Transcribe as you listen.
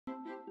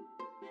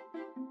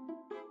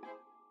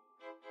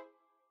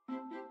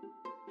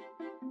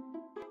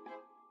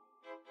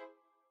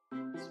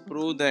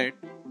prove that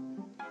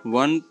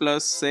 1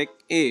 plus sec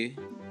A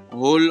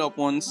whole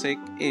upon sec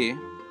A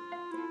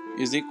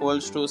is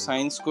equals to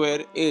sin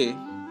square A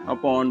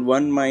upon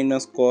 1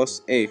 minus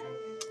cos A.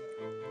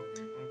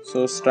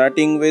 So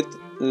starting with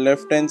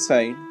left hand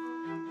side,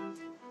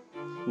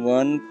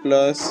 1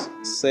 plus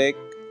sec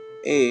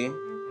A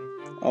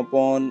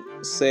upon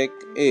sec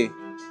A.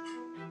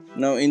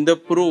 Now in the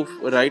proof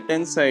right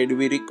hand side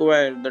we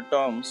require the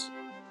terms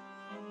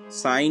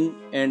sin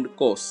and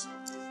cos.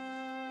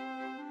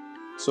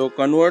 So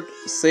convert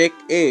sec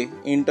A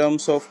in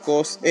terms of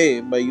cos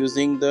A by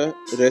using the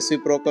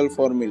reciprocal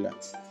formula.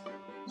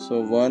 So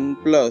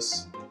 1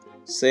 plus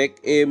sec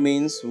A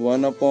means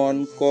 1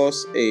 upon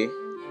cos A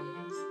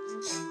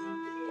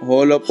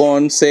whole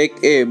upon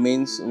sec A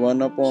means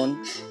 1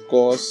 upon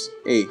cos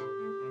A.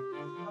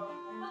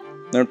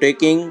 Now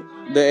taking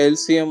the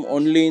LCM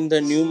only in the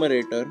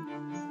numerator,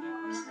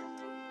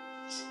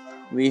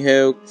 we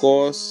have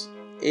cos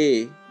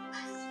A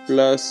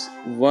plus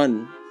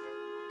 1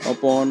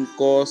 upon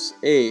cos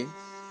A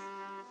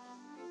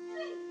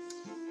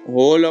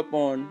whole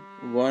upon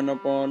 1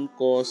 upon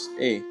cos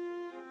A.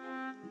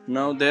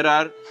 Now there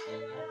are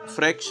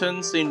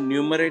fractions in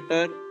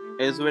numerator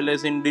as well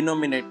as in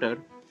denominator,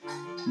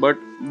 but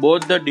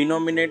both the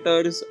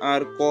denominators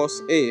are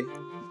cos A,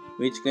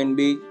 which can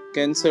be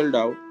cancelled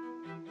out.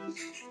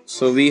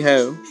 So we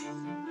have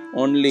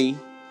only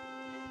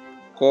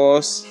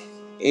cos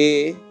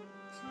A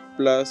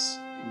plus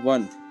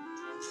 1.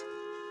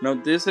 Now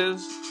this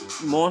is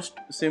most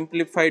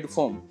simplified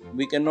form.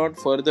 We cannot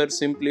further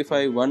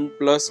simplify 1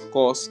 plus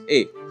cos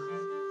A.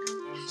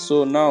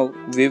 So now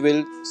we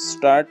will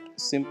start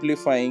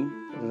simplifying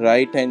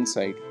right hand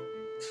side,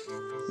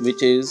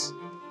 which is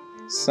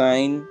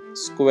sin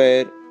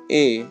square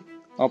A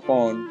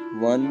upon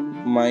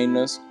 1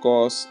 minus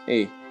cos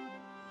A.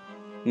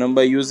 Now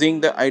by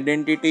using the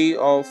identity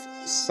of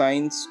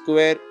sin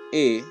square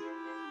A,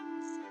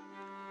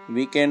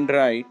 we can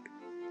write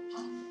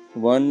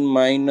 1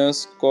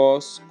 minus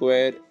cos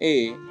square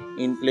A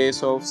in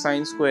place of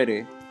sin square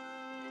A,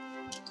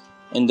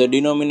 and the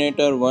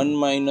denominator 1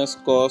 minus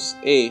cos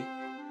A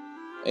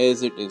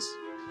as it is.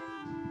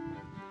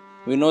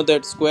 We know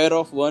that square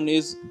of 1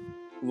 is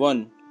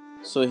 1,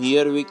 so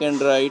here we can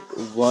write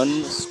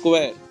 1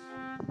 square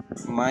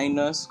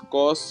minus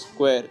cos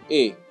square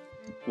A,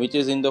 which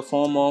is in the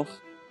form of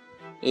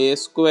A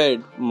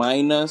squared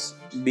minus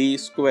B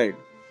squared.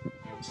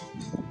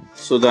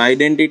 So the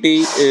identity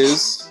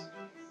is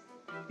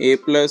A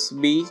plus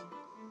B,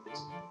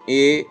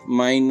 A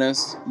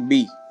minus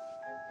B.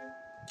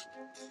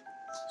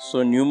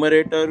 So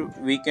numerator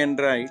we can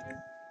write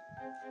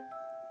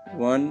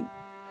 1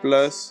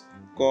 plus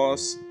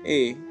cos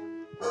A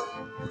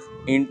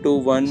into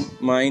 1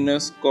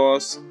 minus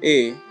cos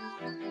A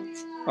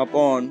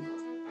upon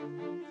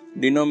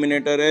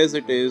denominator as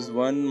it is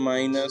 1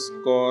 minus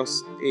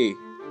cos A.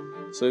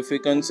 So if we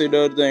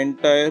consider the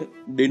entire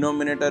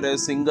denominator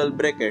as single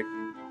bracket,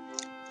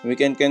 we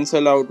can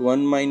cancel out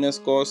 1 minus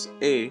cos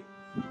A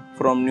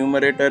from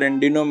numerator and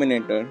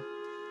denominator,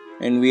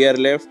 and we are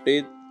left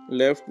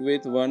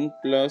with 1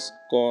 plus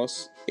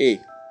cos A.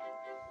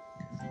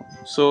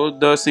 So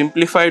the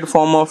simplified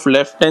form of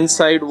left hand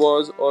side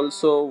was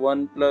also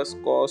 1 plus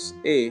cos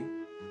A,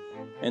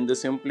 and the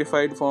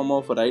simplified form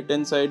of right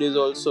hand side is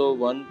also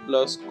 1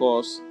 plus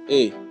cos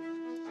A.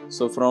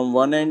 So from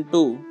 1 and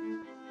 2,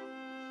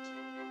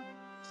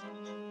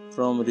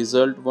 from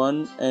result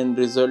 1 and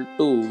result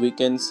 2, we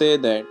can say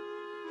that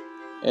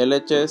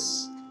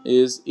LHS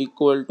is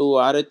equal to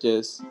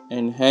RHS,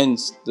 and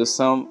hence the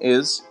sum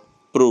is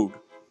proved.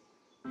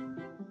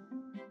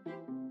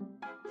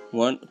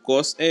 1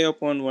 cos A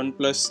upon 1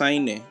 plus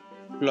sin A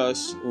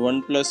plus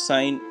 1 plus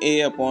sin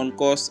A upon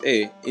cos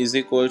A is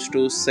equals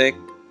to sec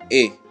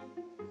A.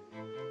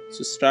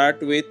 So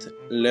start with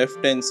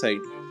left hand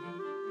side.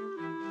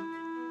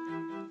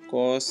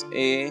 Cos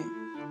A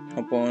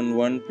upon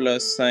 1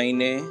 plus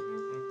sin A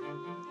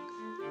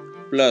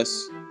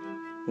plus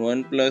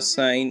 1 plus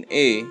sin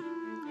A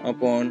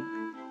upon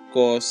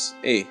cos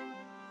A.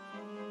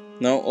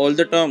 Now all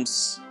the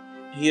terms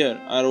here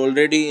are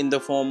already in the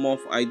form of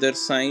either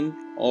sin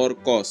or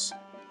cos.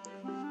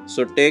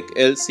 So take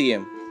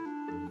LCM.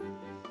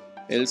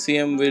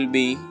 LCM will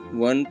be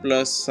 1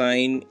 plus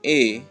sin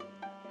A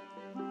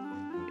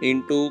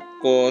into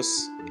cos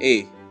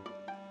A.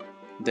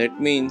 That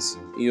means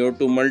you have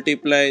to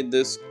multiply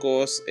this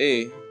cos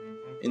A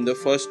in the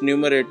first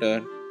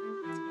numerator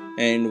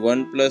and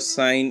 1 plus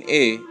sin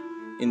A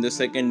in the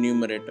second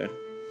numerator.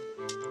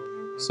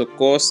 So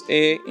cos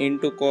A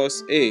into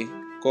cos A,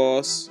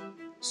 cos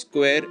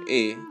square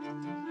A,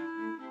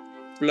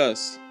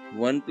 plus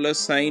 1 plus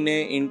sin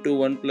A into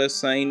 1 plus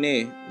sin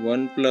A,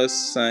 1 plus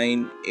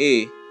sin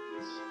A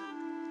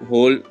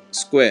whole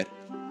square.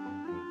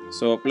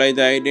 So apply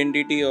the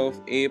identity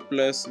of A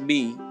plus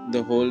B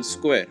the whole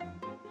square,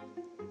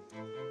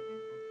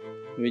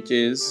 which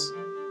is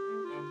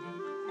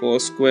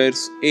cos square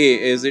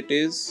A as it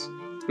is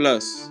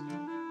plus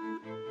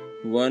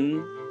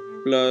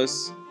 1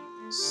 plus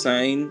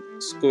sin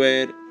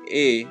square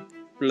A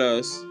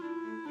plus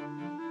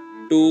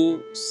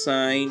 2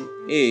 sin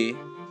A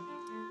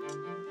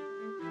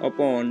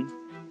upon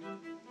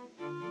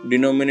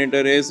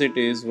denominator as it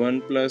is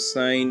 1 plus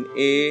sin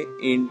A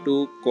into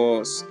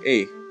cos A.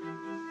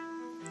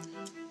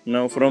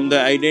 Now from the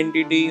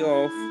identity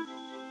of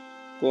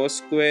cos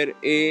square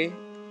A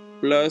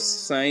plus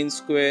sin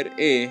square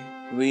A,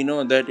 we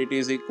know that it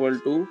is equal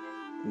to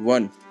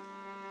 1.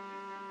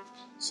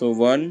 So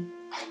 1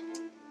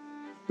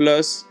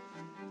 plus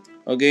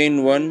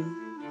again 1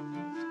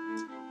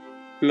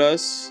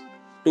 plus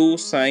 2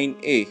 sin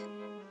A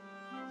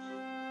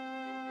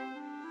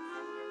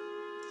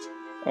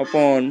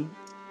upon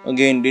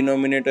again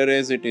denominator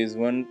as it is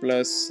 1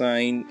 plus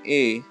sin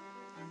A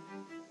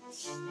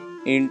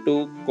into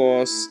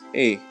cos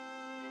A.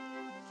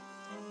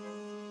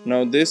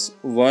 Now this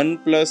 1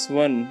 plus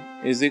 1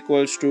 is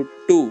equals to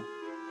 2,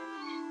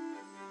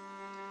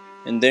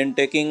 and then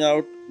taking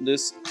out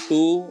this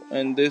 2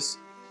 and this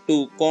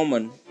 2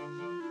 common,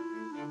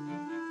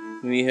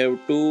 we have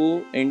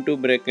 2 into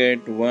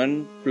bracket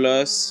 1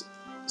 plus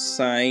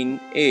sin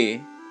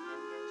A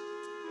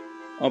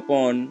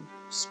upon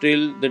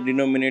still the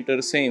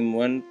denominator same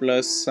 1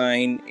 plus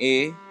sin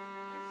A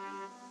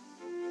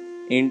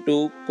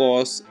into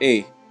cos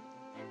A.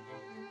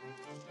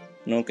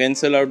 Now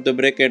cancel out the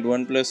bracket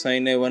 1 plus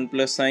sin A, 1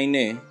 plus sin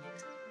A.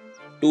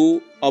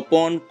 2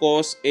 upon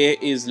cos A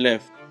is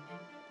left.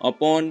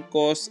 Upon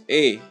cos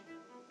A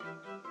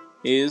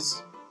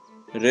is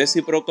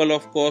reciprocal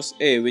of cos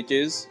A, which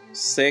is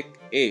sec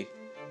A.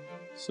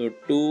 So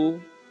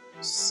 2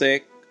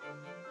 sec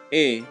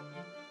A,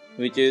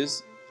 which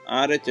is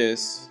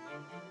RHS.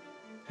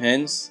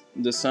 Hence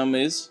the sum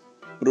is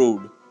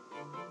proved.